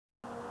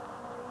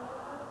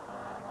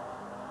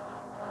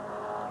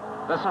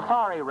The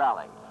Safari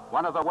Rally,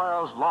 one of the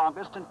world's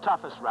longest and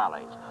toughest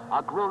rallies,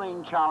 a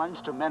grueling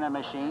challenge to men and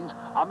machines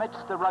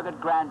amidst the rugged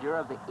grandeur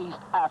of the East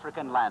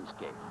African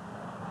landscape.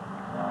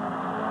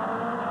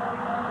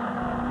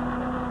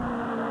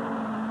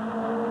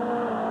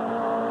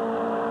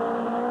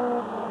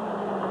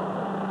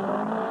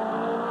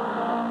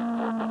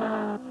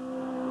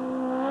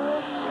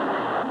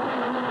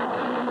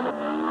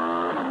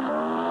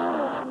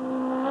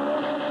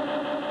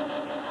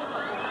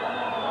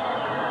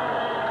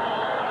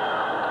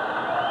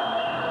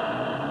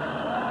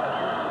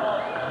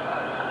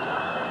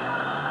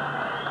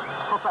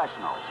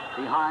 Professionals.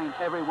 Behind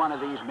every one of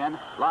these men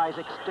lies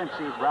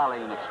extensive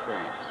rallying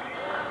experience.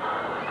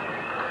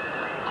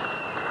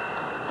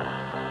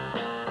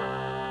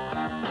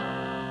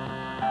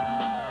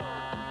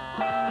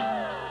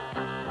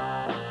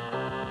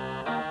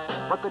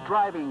 But the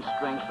driving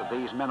strength of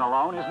these men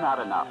alone is not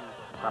enough.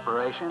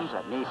 Preparations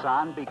at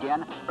Nissan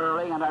begin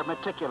early and are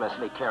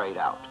meticulously carried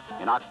out.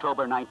 In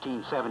October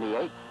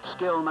 1978,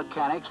 skilled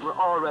mechanics were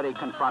already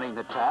confronting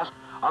the task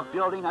of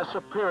building a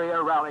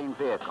superior rallying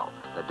vehicle,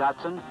 the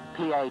Datsun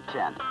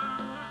PA10.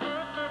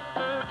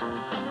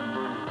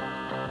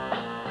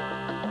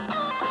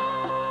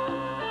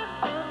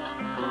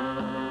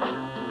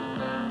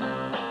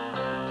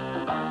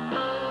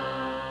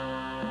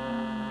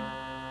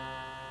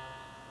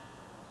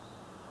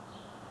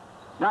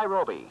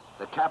 Nairobi,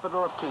 the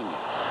capital of Kenya,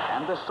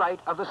 and the site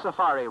of the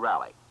Safari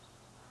Rally.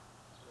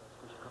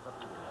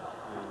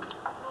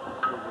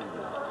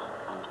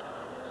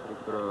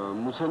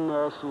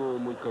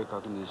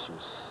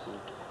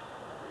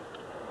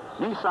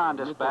 Nissan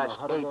dispatched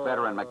 8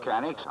 veteran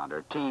mechanics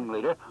under team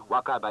leader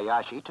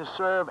Wakabayashi to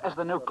serve as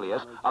the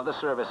nucleus of the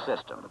service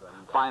system.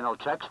 Final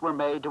checks were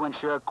made to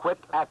ensure quick,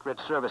 accurate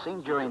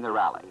servicing during the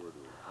rally.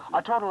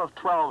 A total of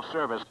 12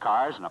 service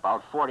cars and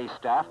about 40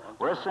 staff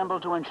were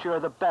assembled to ensure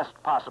the best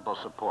possible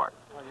support.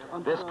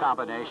 This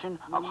combination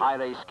of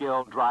highly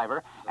skilled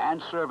driver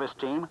and service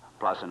team,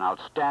 plus an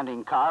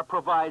outstanding car,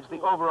 provides the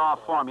overall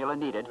formula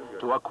needed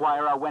to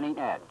acquire a winning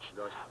edge,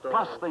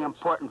 plus the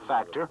important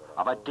factor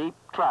of a deep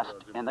trust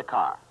in the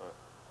car.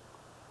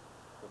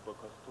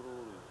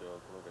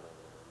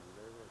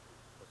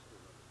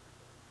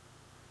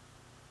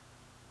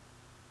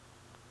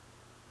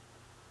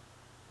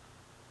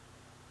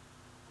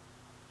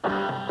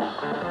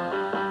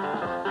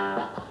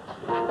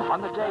 On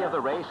the day of the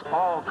race,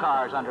 all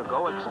cars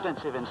undergo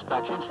extensive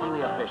inspections from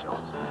the officials.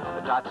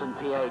 The Datsun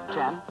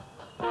PA10,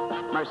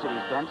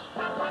 Mercedes-Benz,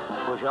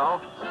 Peugeot,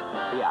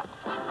 Fiat.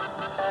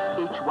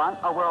 Each one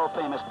a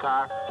world-famous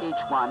car,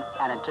 each one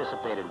an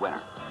anticipated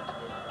winner.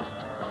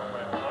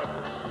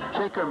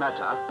 Shaker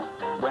Mehta,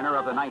 winner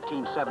of the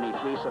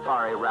 1973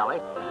 Safari Rally,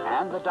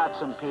 and the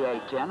Datsun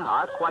PA10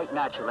 are quite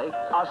naturally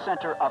a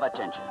center of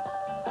attention.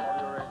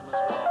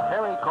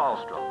 Harry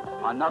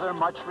Kallstrom, another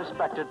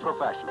much-respected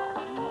professional.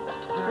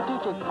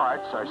 Strategic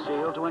parts are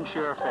sealed to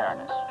ensure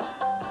fairness.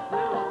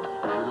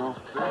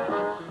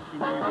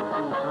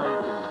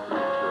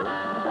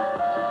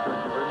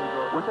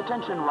 With the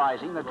tension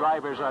rising, the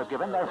drivers are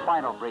given their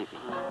final briefing.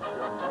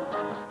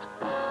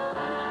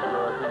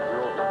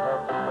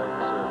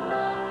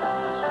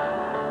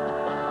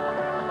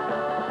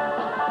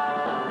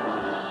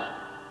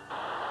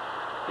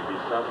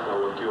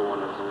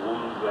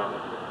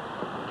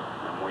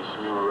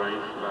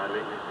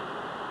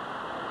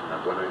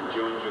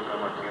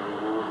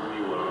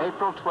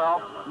 April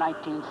 12,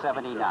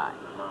 1979,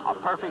 a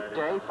perfect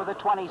day for the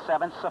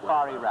 27th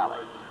Safari Rally.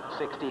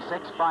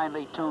 66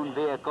 finely tuned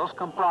vehicles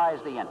comprise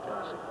the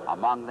entrance.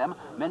 Among them,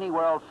 many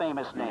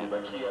world-famous names: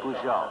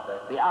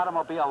 Peugeot, the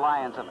Automobile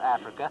Lions of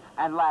Africa,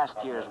 and last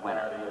year's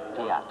winner,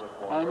 Fiat,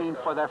 aiming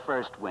for their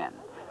first win.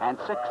 And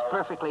 6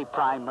 perfectly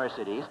primed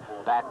Mercedes,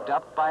 backed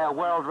up by a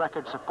world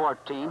record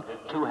support team,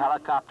 2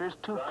 helicopters,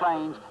 2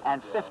 planes,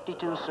 and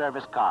 52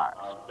 service cars.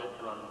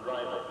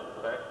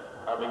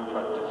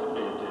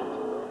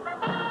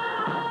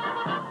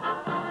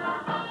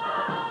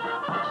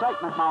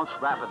 Excitement mounts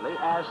rapidly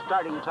as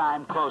starting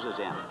time closes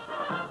in.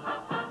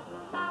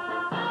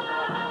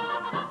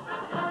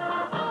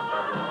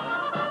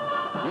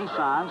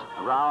 Nissan's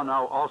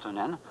Rauno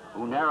Aaltonen,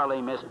 who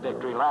narrowly missed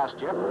victory last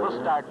year, will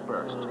start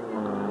first.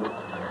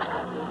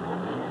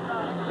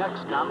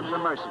 Next comes the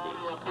Mercedes,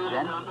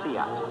 then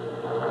Fiat.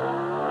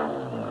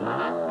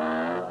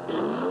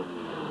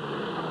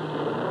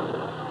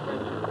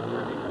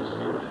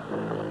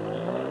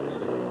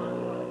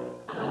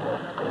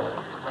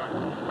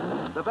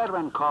 The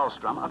veteran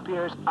Kallstrom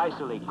appears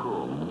icily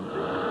cool.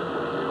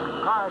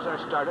 Cars are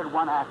started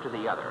one after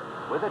the other,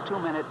 with a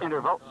 2-minute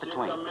interval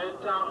between.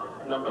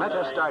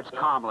 Mehta starts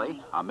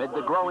calmly amid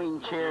the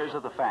growing cheers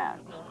of the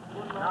fans.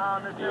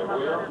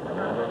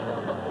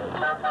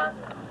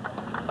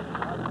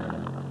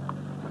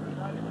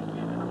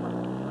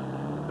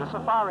 The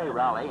Safari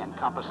Rally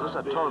encompasses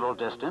a total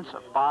distance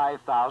of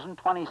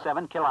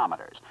 5,027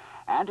 kilometers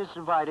and is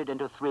divided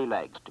into 3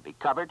 legs to be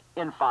covered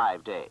in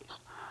 5 days.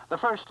 The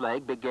first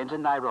leg begins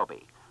in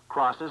Nairobi,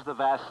 crosses the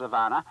vast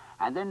savanna,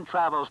 and then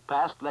travels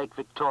past Lake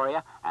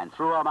Victoria and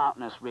through a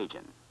mountainous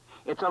region.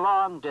 It's a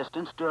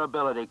long-distance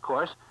durability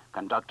course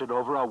conducted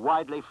over a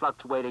widely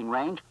fluctuating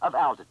range of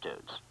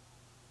altitudes.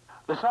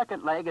 The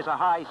second leg is a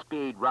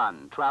high-speed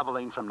run,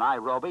 traveling from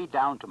Nairobi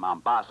down to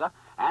Mombasa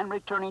and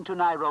returning to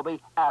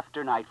Nairobi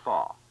after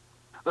nightfall.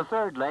 The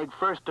third leg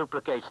first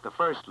duplicates the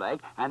first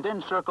leg and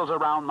then circles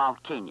around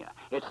Mount Kenya.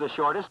 It's the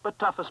shortest but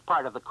toughest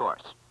part of the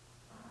course.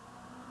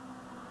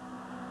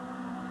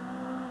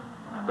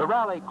 The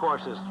rally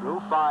courses through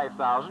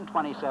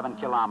 5,027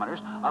 kilometers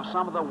of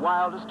some of the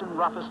wildest and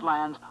roughest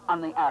lands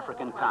on the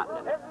African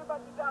continent.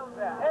 Everybody down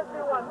there,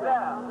 everyone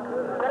there.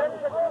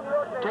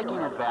 Taking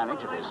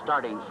advantage of his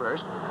starting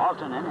first,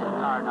 Altonen in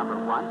car number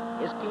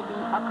 1 is keeping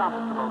a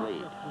comfortable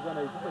lead.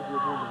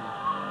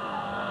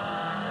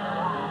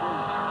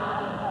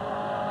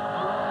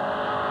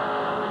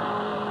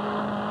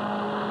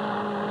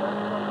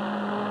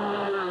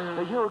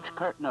 The huge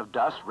curtain of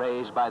dust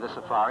raised by the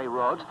safari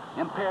roads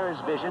impairs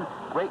vision,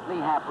 greatly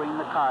hampering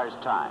the car's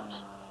times.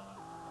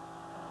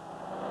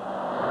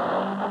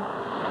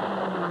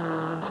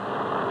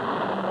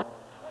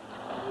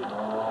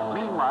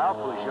 Meanwhile,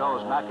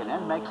 Peugeot's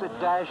Makinen makes a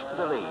dash for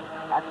the lead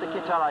at the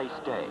Kitale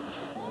stage.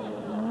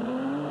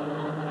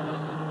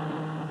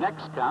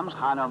 Next comes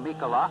Hanno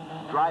Mikkola,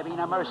 driving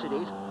a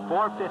Mercedes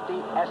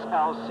 450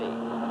 SLC.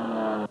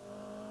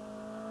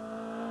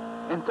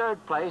 In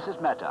third place is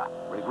Metta.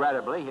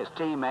 Regrettably, his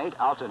teammate,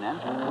 Altonen,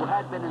 who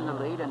had been in the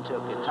lead until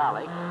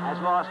Kitale, has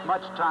lost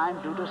much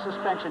time due to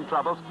suspension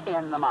troubles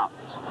in the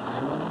mountains.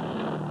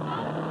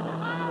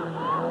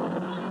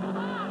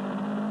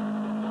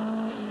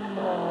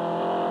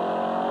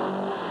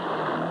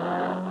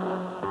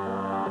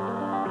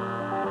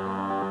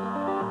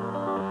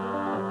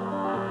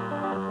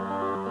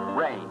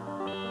 Rain.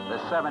 The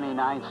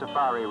 '79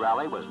 Safari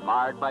Rally was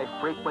marred by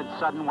frequent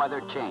sudden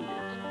weather changes.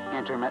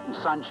 Intermittent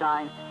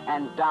sunshine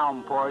and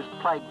downpours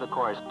plague the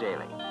course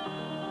daily.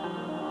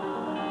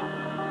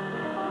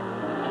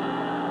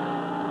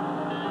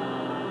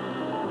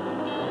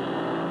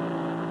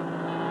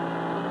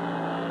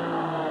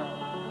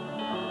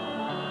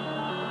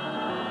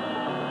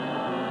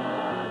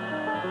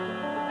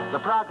 The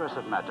progress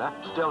of Metta,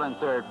 still in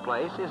third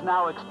place, is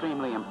now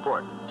extremely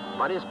important,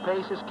 but his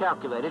pace is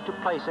calculated to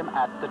place him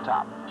at the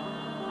top.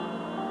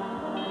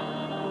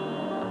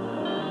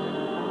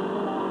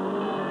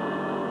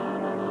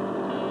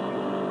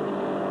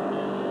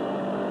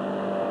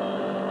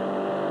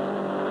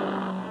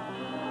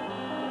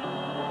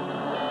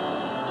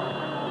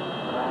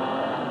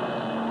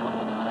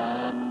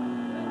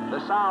 The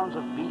sounds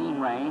of beating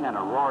rain and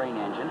a roaring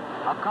engine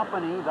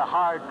accompany the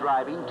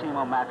hard-driving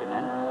Timo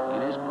Makinen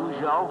in his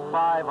Peugeot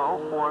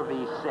 504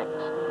 V6.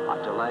 A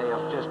delay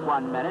of just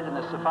 1 minute in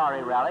the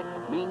Safari Rally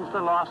means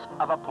the loss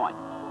of a point.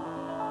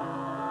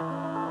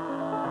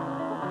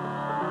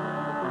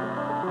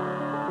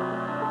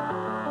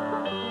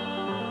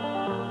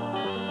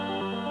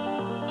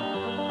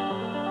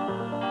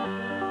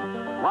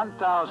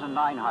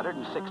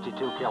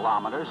 (1,962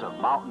 kilometers of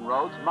mountain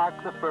roads mark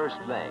the first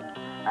leg.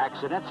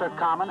 Accidents are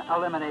common,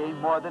 eliminating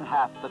more than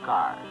half the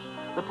cars.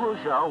 The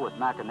Peugeot with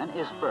Makinen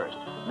is first.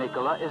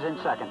 Mikkola is in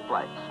second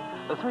place.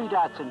 The 3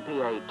 Datsun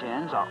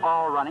PA10s are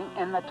all running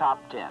in the top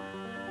 10.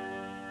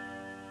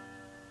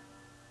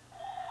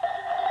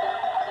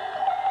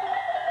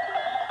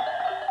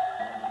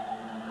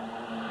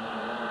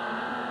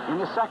 In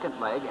the second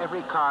leg,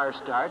 every car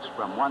starts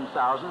from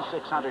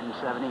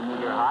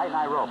 1,670-meter-high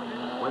Nairobi,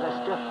 with a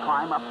stiff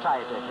climb up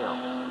Taita Hill.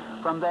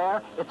 From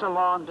there, it's a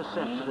long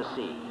descent to the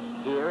sea.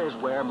 Here is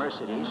where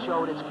Mercedes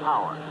showed its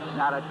power,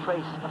 not a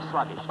trace of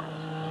sluggishness.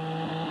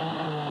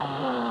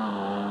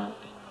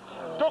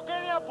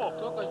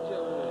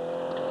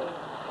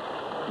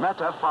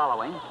 Metta,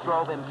 following,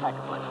 drove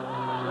impeccably.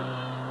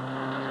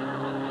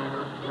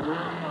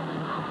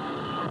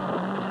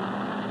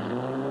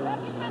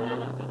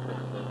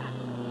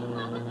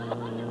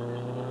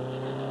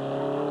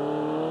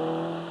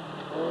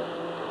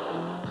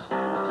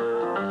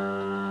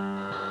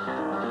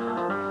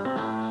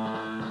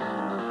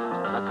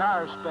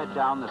 Sped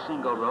down the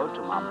single road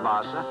to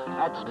Mombasa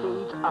at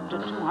speeds up to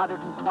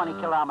 220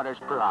 kilometers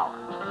per hour.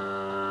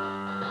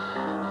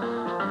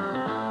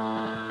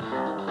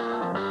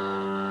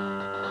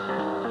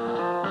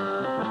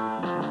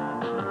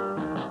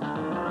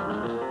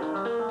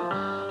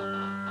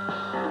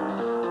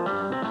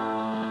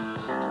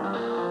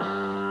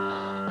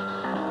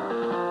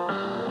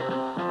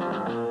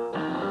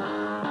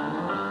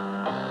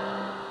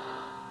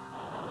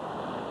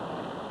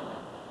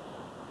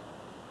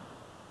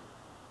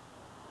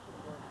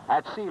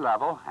 At sea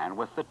level, and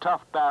with the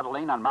tough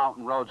battling on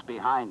mountain roads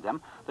behind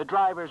them, the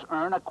drivers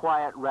earn a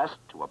quiet rest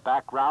to a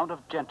background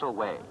of gentle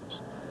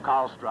waves.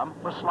 Karlstrom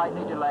was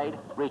slightly delayed,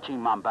 reaching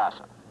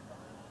Mombasa.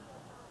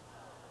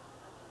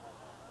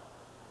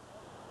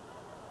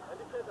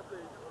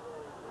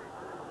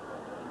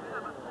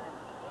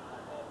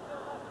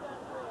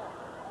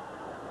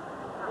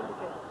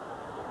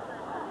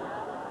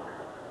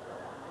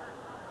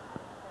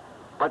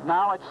 But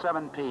now it's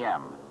 7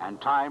 p.m. and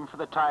time for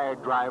the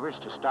tired drivers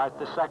to start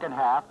the second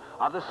half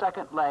of the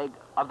second leg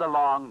of the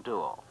long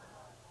duel.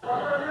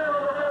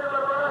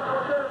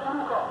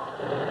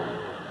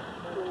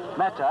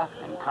 Metta,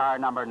 in car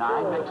number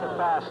 9, makes a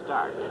fast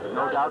start,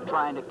 no doubt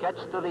trying to catch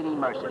the leading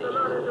Mercedes.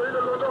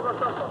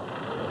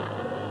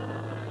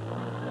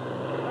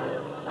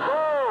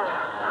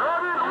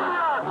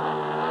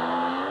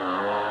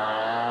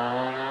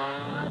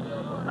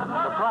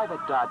 The private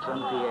Datsun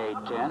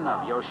PA10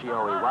 of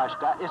Yoshio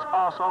Iwashita is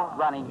also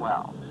running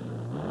well.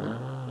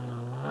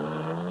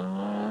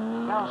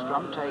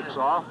 Maelstrom takes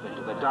off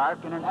into the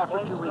dark in an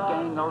effort to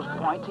regain those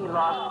points he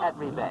lost at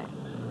Rebay.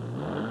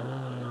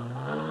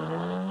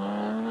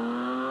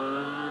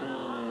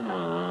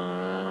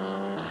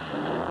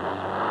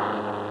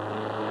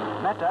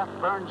 Metta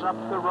burns up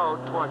the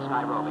road towards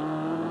Nairobi.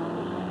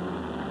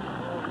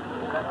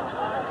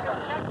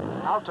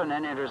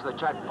 Altonen enters the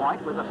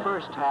checkpoint with the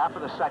first half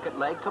of the second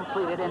leg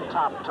completed in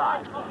top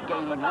time,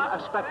 gaining him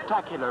a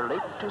spectacular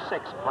leap to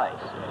 6th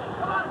place.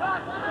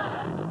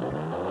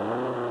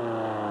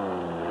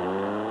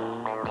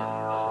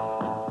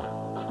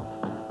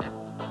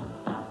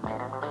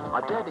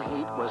 A dead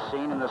heat was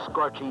seen in the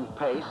scorching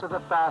pace of the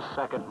fast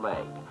second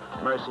leg.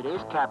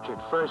 Mercedes captured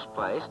first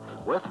place,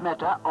 with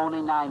Metta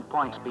only 9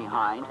 points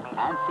behind,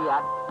 and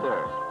Fiat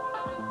third.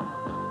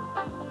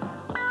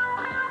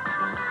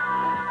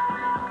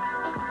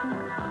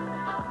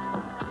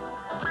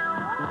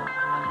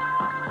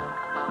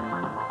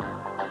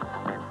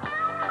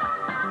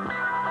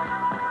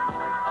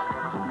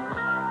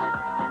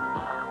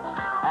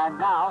 And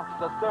now,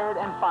 the third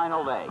and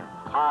final leg.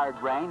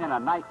 Hard rain and a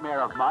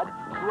nightmare of mud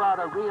threw out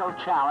a real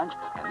challenge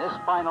in this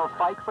final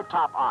fight for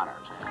top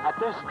honors. At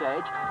this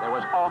stage, there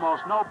was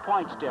almost no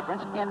points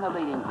difference in the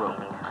leading group.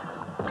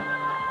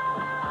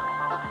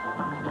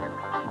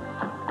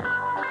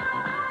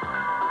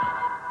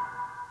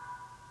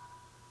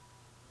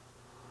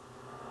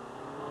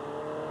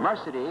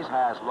 Mercedes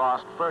has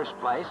lost first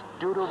place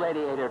due to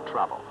radiator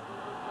trouble.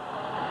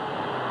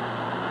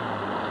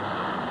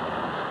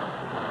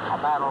 A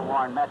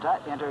battle-worn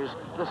Metta enters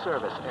the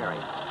service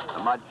area. The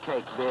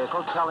mud-caked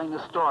vehicle telling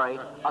the story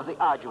of the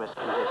arduous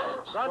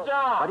conditions.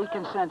 But he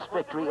can sense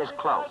victory is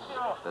close.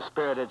 The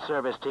spirited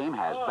service team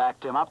has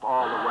backed him up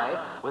all the way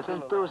with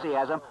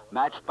enthusiasm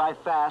matched by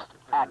fast,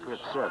 accurate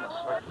service.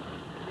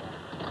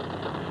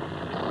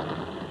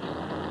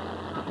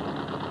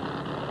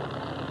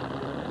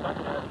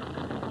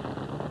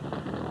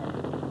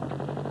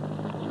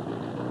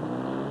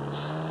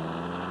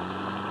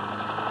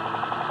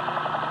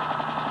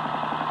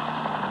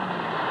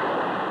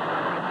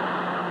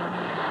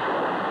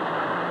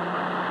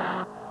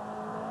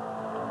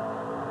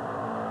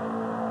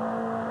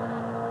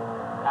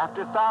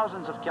 After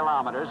thousands of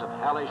kilometers of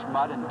hellish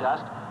mud and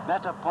dust,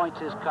 Metta points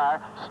his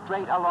car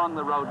straight along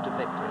the road to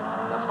victory.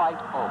 The fight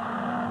over.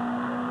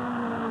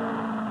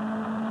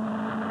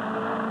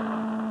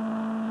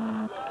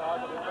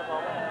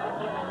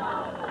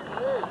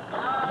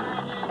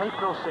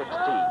 April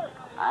 16th,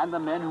 and the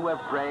men who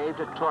have braved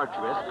a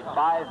torturous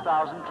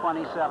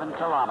 5,027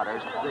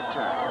 kilometers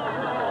return.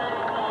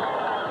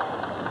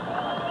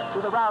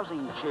 To the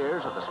rousing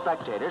cheers of the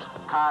spectators,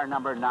 car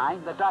number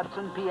 9, the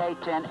Datsun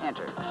PA10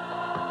 enters.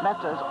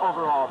 Metta's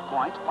overall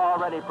points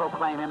already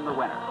proclaim him the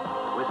winner.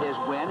 With his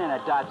win in a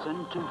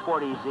Datsun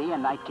 240Z in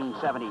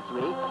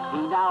 1973,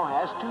 he now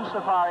has 2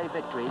 Safari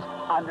victories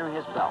under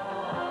his belt.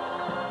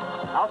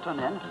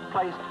 Altonen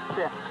placed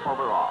 5th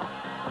overall.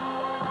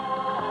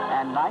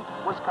 And 9th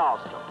was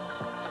Karlstrom.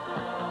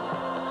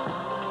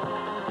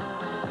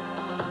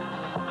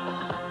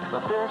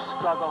 The fierce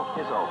struggle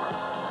is over.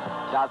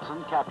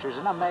 Datsun captures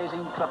an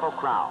amazing triple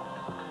crown.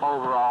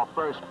 Overall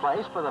first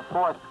place for the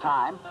 4th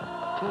time,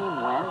 team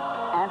win,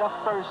 and a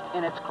first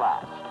in its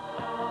class.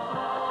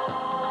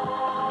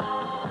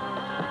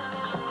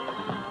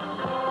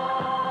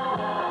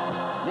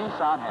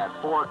 Nissan had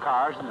 4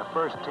 cars in the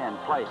first 10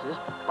 places,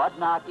 but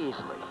not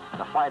easily.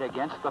 The fight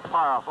against the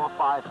powerful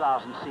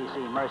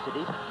 5,000cc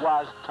Mercedes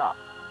was tough.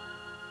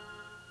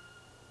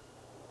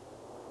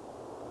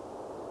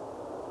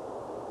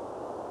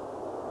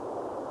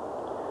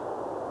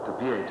 The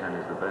PA10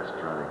 is the best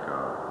rally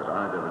car that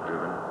I've ever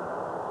driven.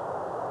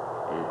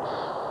 It's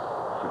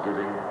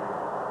forgiving,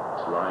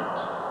 it's light,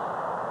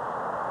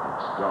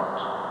 it's got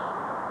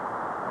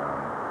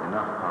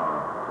enough power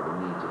for the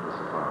needs of the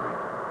safari.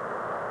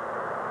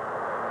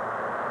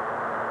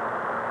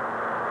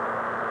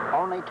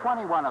 Only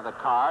 21 of the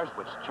cars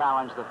which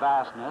challenged the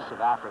vastness of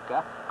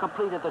Africa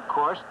completed the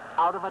course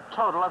out of a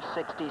total of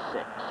 66.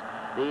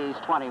 These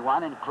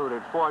 21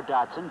 included 4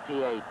 Datsun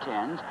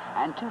PA10s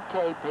and 2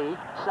 KP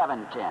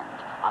 710s,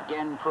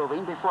 again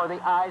proving before the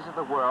eyes of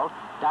the world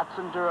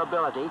Datsun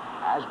durability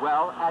as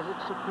well as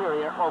its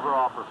superior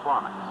overall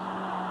performance.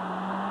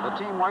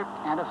 The teamwork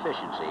and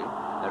efficiency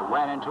that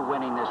went into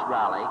winning this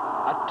rally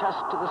attest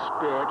to the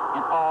spirit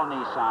in all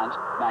Nissan's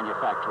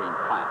manufacturing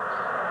plants.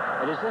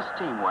 It is this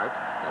teamwork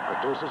that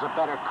produces a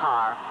better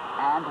car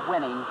and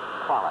winning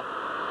quality.